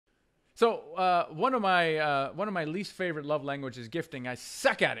So one of my least favorite love languages is gifting. I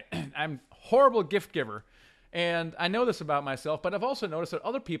suck at it. I'm a horrible gift giver. And I know this about myself, but I've also noticed that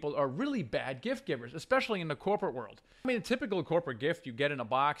other people are really bad gift givers, especially in the corporate world. I mean, a typical corporate gift you get in a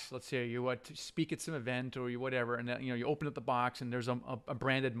box. Let's say you speak at some event or you whatever, and you open up the box and there's a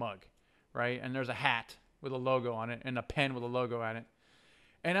branded mug, right? And there's a hat with a logo on it and a pen with a logo on it.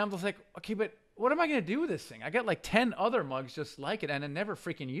 And I'm just like, okay, but what am I going to do with this thing? I got like 10 other mugs just like it, and I never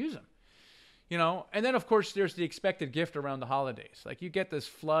freaking use them. And then of course there's the expected gift around the holidays. Like you get this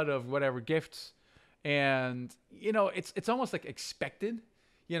flood of whatever gifts. And, it's almost like expected,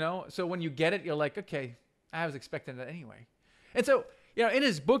 so when you get it, you're like, okay, I was expecting that anyway. And so, in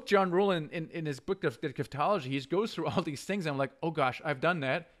his book, John Ruhlin, in his book of Giftology, he goes through all these things. And I'm like, oh gosh, I've done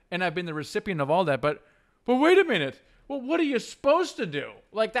that. And I've been the recipient of all that. But wait a minute. Well, what are you supposed to do?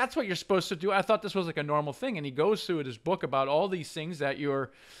 Like, that's what you're supposed to do. I thought this was like a normal thing. And he goes through his book about all these things that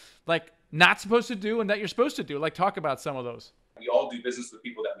you're like not supposed to do and that you're supposed to do. Like, talk about some of those. We all do business with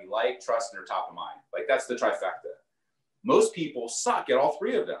people that we like, trust, and are top of mind. Like that's the trifecta. Most people suck at all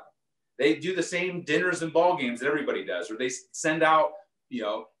three of them. They do the same dinners and ball games that everybody does, or they send out,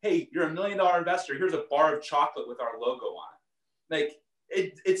 hey, you're $1 million investor. Here's a bar of chocolate with our logo on it. Like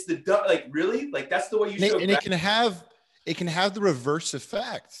it's like really, like that's the way you show. And it can have the reverse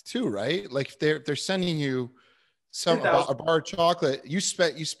effect too, right? Like they're sending you a bar of chocolate. You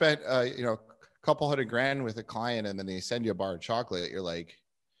spent couple $100,000 with a client, and then they send you a bar of chocolate. You're like,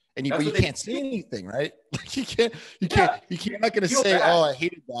 and you can't say anything, right? Like you're not going to say, bad. Oh, I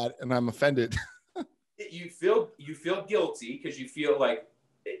hated that, and I'm offended. You feel guilty because you feel like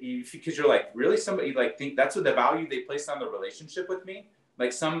because you're like, really, somebody like think that's what the value they placed on the relationship with me,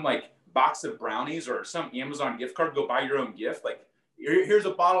 like some like box of brownies or some Amazon gift card. Go buy your own gift. Like here's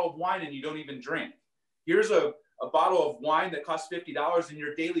a bottle of wine and you don't even drink. Here's a bottle of wine that costs $50 and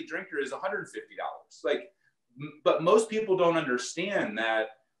your daily drinker is $150. Like, but most people don't understand that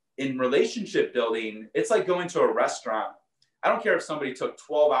in relationship building, it's like going to a restaurant. I don't care if somebody took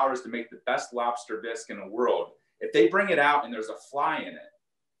 12 hours to make the best lobster bisque in the world. If they bring it out and there's a fly in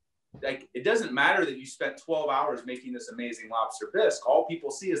it, like, it doesn't matter that you spent 12 hours making this amazing lobster bisque. All people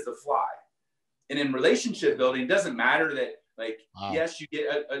see is the fly. And in relationship building, it doesn't matter that, like, wow. Yes, you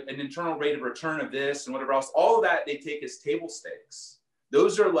get an internal rate of return of this and whatever else. All of that they take as table stakes.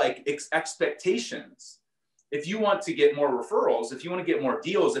 Those are like expectations. If you want to get more referrals, if you want to get more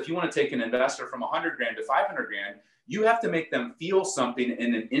deals, if you want to take an investor from $100,000 to $500,000, you have to make them feel something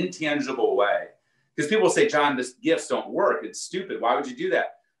in an intangible way. Because people say, John, this gifts don't work. It's stupid. Why would you do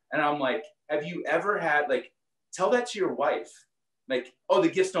that? And I'm like, have you ever had, like, tell that to your wife. Like, oh, the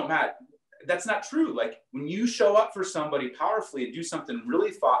gifts don't matter. That's not true. Like, when you show up for somebody powerfully and do something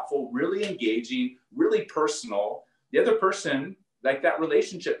really thoughtful, really engaging, really personal, the other person, like, that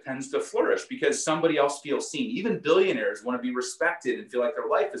relationship tends to flourish because somebody else feels seen. Even billionaires want to be respected and feel like their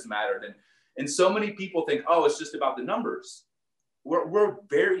life has mattered. And so many people think, oh, it's just about the numbers. We're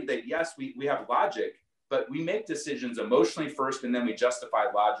very, that yes, we have logic, but we make decisions emotionally first and then we justify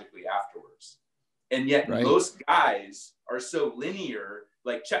logically afterwards. And yet most guys are so linear,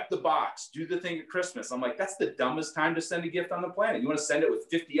 like, check the box, do the thing at Christmas. I'm like, that's the dumbest time to send a gift on the planet. You want to send it with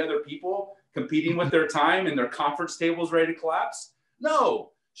 50 other people competing with their time and their conference tables ready to collapse?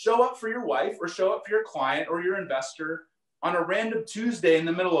 No, show up for your wife or show up for your client or your investor on a random Tuesday in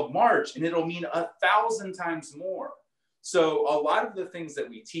the middle of March, and it'll mean 1,000 times more. So a lot of the things that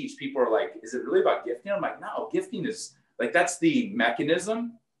we teach, people are like, is it really about gifting? I'm like, no, gifting is like, that's the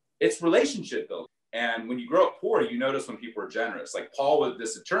mechanism. It's relationship building. And when you grow up poor, you notice when people are generous. Like Paul, with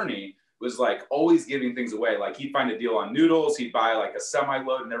this attorney, was like always giving things away. Like he'd find a deal on noodles. He'd buy like a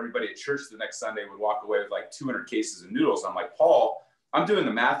semi-load, and everybody at church the next Sunday would walk away with like 200 cases of noodles. I'm like, Paul, I'm doing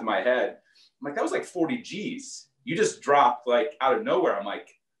the math in my head. I'm like, that was like 40 G's. You just dropped like out of nowhere. I'm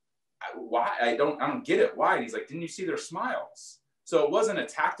like, why? I don't get it. Why? And he's like, didn't you see their smiles? So it wasn't a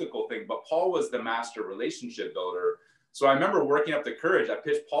tactical thing, but Paul was the master relationship builder. So I remember working up the courage. I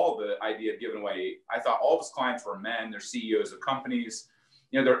pitched Paul the idea of giving away. I thought all of his clients were men. They're CEOs of companies.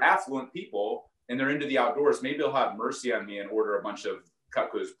 You know, they're affluent people and they're into the outdoors. Maybe they'll have mercy on me and order a bunch of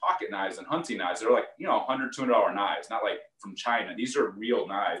Cutco's pocket knives and hunting knives. They're like, you know, $100, $200 knives, not like from China. These are real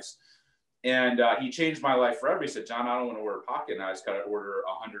knives. And he changed my life forever. He said, John, I don't want to order pocket knives. Got to order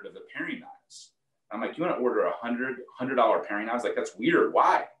 100 of the paring knives. I'm like, you want to order $100 paring knives? Like, that's weird.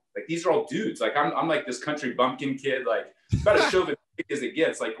 Why? Like, these are all dudes. Like, I'm like this country bumpkin kid, like, about as chauvinistic as it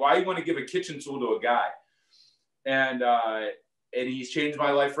gets. Like, why you want to give a kitchen tool to a guy? And he's changed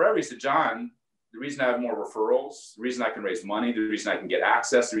my life forever. He said, John, the reason I have more referrals, the reason I can raise money, the reason I can get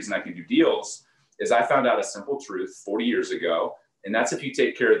access, the reason I can do deals is I found out a simple truth 40 years ago And that's if you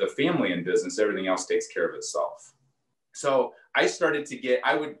take care of the family and business, everything else takes care of itself. So I started to get,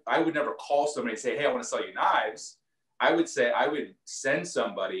 I would never call somebody and say, hey, I want to sell you knives. I would send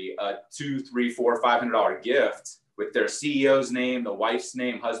somebody a $200, $300, $400, $500 gift with their CEO's name, the wife's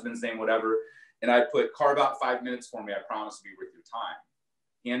name, husband's name, whatever. And I put, carve out 5 minutes for me. I promise to be worth your time.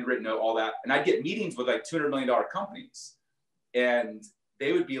 Handwritten note, all that. And I'd get meetings with like $200 million companies. And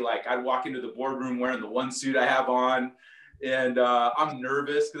they would be like, I'd walk into the boardroom wearing the one suit I have on. And I'm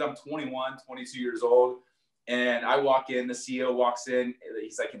nervous because I'm 21, 22 years old. And I walk in, the CEO walks in,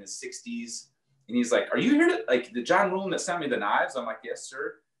 he's like in his 60s. And he's like, are you here to, like, the John Ruhlin that sent me the knives? I'm like, yes,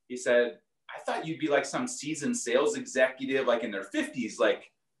 sir. He said, I thought you'd be like some seasoned sales executive, like in their 50s.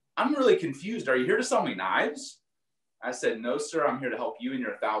 Like, I'm really confused. Are you here to sell me knives? I said, no, sir. I'm here to help you and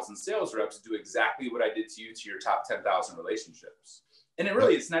your 1,000 sales reps do exactly what I did to you to your top 10,000 relationships. And it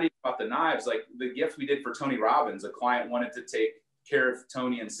really, it's not even about the knives. Like the gift we did for Tony Robbins, a client wanted to take care of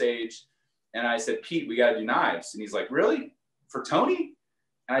Tony and Sage. And I said, Pete, we got to do knives. And he's like, really? For Tony?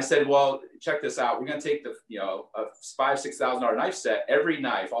 And I said, well, check this out. We're going to take the, a $5,000, $6,000 knife set. Every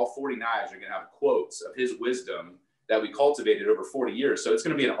knife, all 40 knives are going to have quotes of his wisdom that we cultivated over 40 years. So it's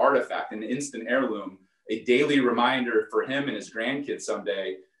going to be an artifact, an instant heirloom, a daily reminder for him and his grandkids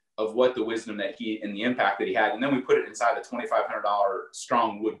someday of what the wisdom that he and the impact that he had. And then we put it inside a $2,500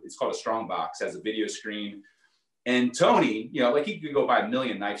 strong wood. It's called a strong box, has a video screen. And Tony, like he could go buy 1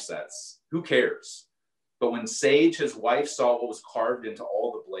 million knife sets. Who cares? But when Sage, his wife, saw what was carved into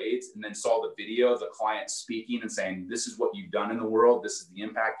all the blades and then saw the video of the client speaking and saying, this is what you've done in the world. This is the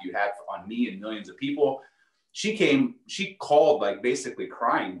impact you had on me and millions of people. She called like basically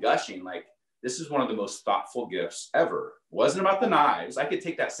crying, gushing, like, this is one of the most thoughtful gifts ever. It wasn't about the knives. I could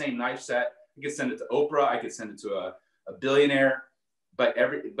take that same knife set. I could send it to Oprah. I could send it to a billionaire. But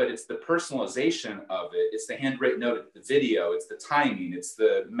it's the personalization of it. It's the handwritten note, the video, it's the timing, it's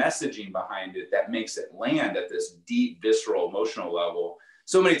the messaging behind it that makes it land at this deep, visceral, emotional level.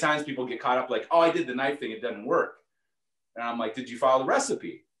 So many times people get caught up like, oh, I did the knife thing, it doesn't work. And I'm like, did you follow the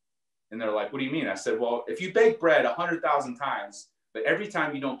recipe? And they're like, what do you mean? I said, well, if you bake bread 100,000 times, but every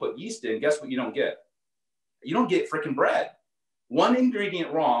time you don't put yeast in, guess what you don't get? You don't get freaking bread. One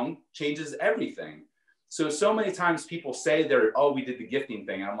ingredient wrong changes everything. So many times people say we did the gifting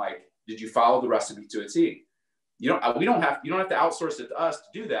thing. And I'm like, did you follow the recipe to a T? You don't have to outsource it to us to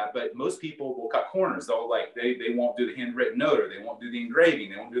do that. But most people will cut corners. They won't do the handwritten note, or they won't do the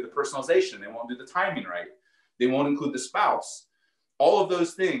engraving. They won't do the personalization. They won't do the timing right. They won't include the spouse. All of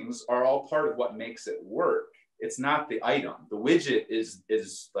those things are all part of what makes it work. It's not the item. The widget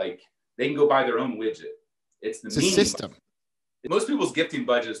is like, they can go buy their own widget. It's a system. Most people's gifting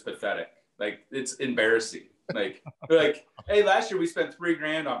budget is pathetic. Like, it's embarrassing. Like, they're like, hey, last year we spent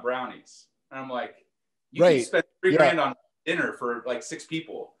 $3,000 on brownies. And I'm like, you can spend $3,000 on dinner for like 6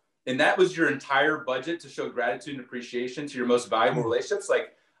 people. And that was your entire budget to show gratitude and appreciation to your most valuable relationships. Like,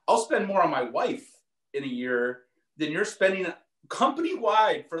 I'll spend more on my wife in a year than you're spending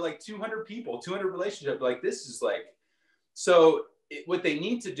company-wide for like 200 people, 200 relationships. Like, this is like, so what they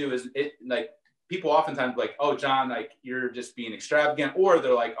need to do is people oftentimes like, oh, John, like, you're just being extravagant, or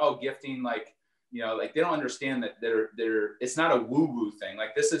they're like, oh, gifting, like, like they don't understand that it's not a woo-woo thing.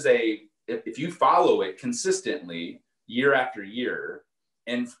 Like, this is if you follow it consistently year after year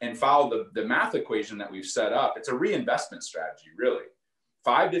and follow the math equation that we've set up, it's a reinvestment strategy, really.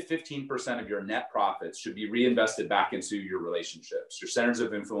 5 to 15% of your net profits should be reinvested back into your relationships, your centers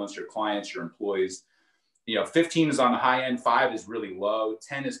of influence, your clients, your employees. 15 is on the high end, 5 is really low,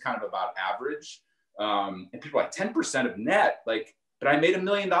 10 is kind of about average. And people are like, 10% of net, like, but I made $1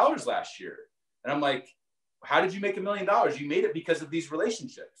 million last year. And I'm like, how did you make $1 million? You made it because of these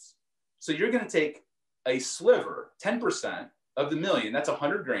relationships. So you're going to take a sliver, 10% of the million, that's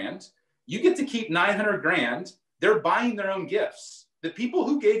 $100,000. You get to keep $900,000. They're buying their own gifts. The people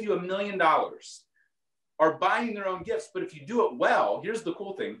who gave you $1 million are buying their own gifts. But if you do it well, here's the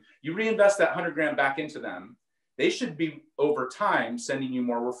cool thing. You reinvest that $100,000 back into them. They should be, over time, sending you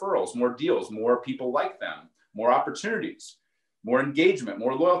more referrals, more deals, more people like them, more opportunities, more engagement,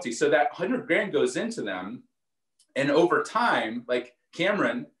 more loyalty. So that $100,000 goes into them. And over time, like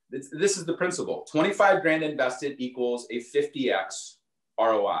Cameron, this is the principle. $25,000 invested equals a 50x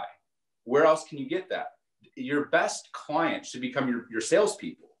ROI. Where else can you get that? Your best client should become your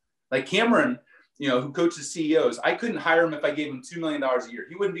salespeople. Like Cameron, who coaches CEOs, I couldn't hire him if I gave him $2 million a year.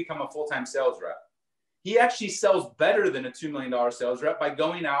 He wouldn't become a full-time sales rep. He actually sells better than a $2 million sales rep by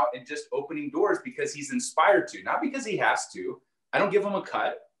going out and just opening doors because he's inspired to, not because he has to. I don't give him a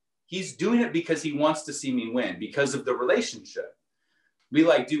cut. He's doing it because he wants to see me win, because of the relationship. We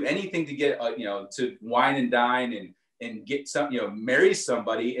like do anything to get, to wine and dine and get some, marry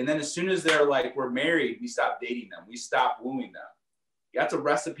somebody. And then as soon as they're like, we're married, we stop dating them. We stop wooing them. That's a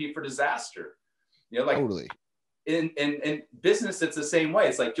recipe for disaster. Like totally. In business, it's the same way.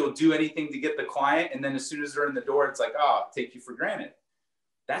 It's like, you'll do anything to get the client. And then as soon as they're in the door, it's like, oh, I'll take you for granted.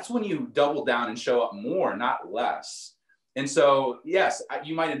 That's when you double down and show up more, not less. And so, yes,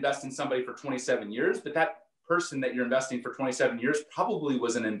 you might invest in somebody for 27 years, but that person that you're investing for 27 years probably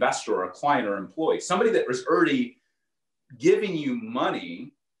was an investor or a client or employee, somebody that was already giving you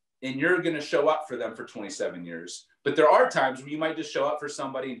money, and you're going to show up for them for 27 years. But there are times when you might just show up for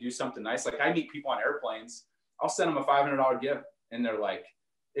somebody and do something nice. Like I meet people on airplanes, I'll send them a $500 gift, and they're like,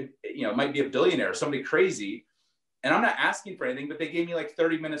 it might be a billionaire, somebody crazy. And I'm not asking for anything, but they gave me like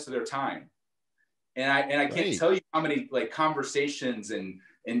 30 minutes of their time. And I can't tell you how many like conversations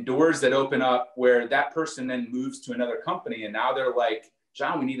and doors that open up where that person then moves to another company. And now they're like,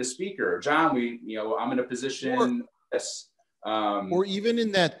 John, we need a speaker. John, I'm in a position. Or even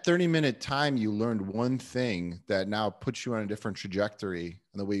in that 30-minute time, you learned one thing that now puts you on a different trajectory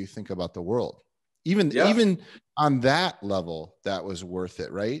in the way you think about the world. Even on that level, that was worth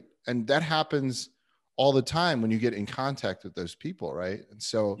it, right? And that happens all the time when you get in contact with those people, right? And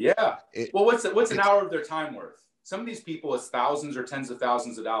so what's an hour of their time worth? Some of these people, it's thousands or tens of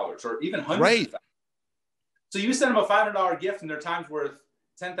thousands of dollars, or even hundreds of thousands. So you send them a $500 gift, and their time's worth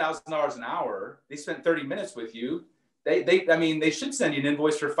 $10,000 an hour. They spent 30 minutes with you. They should send you an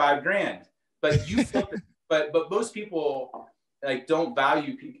invoice for $5,000. But you but most people like don't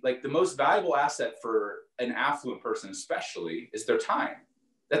value people. Like the most valuable asset for an affluent person, especially, is their time.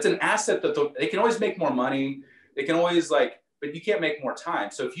 That's an asset that they can always make more money. They can always but you can't make more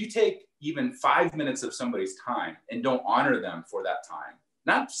time. So if you take even 5 minutes of somebody's time and don't honor them for that time,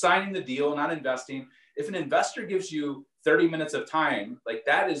 not signing the deal, not investing. If an investor gives you 30 minutes of time, like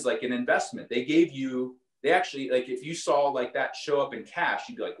that is like an investment. They actually, like if you saw like that show up in cash,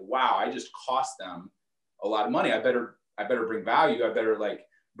 you'd be like, wow, I just cost them a lot of money. I better bring value. I better like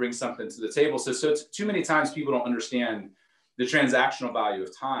bring something to the table. So it's too many times people don't understand the transactional value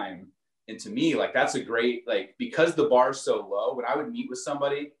of time. And to me, like that's a great, like, because the bar is so low, when I would meet with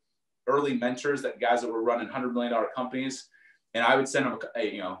somebody, early mentors, guys that were running $100 million companies, and I would send them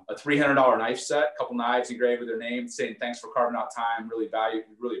a $300 knife set, a couple knives engraved with their name, saying, thanks for carving out time,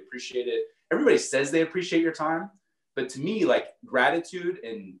 really appreciate it. Everybody says they appreciate your time, but to me, like gratitude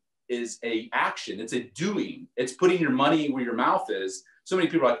is a action. It's a doing. It's putting your money where your mouth is. So many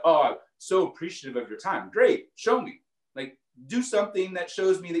people are like, oh, I'm so appreciative of your time. Great. Show me. Like, do something that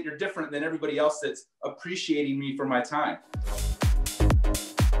shows me that you're different than everybody else that's appreciating me for my time.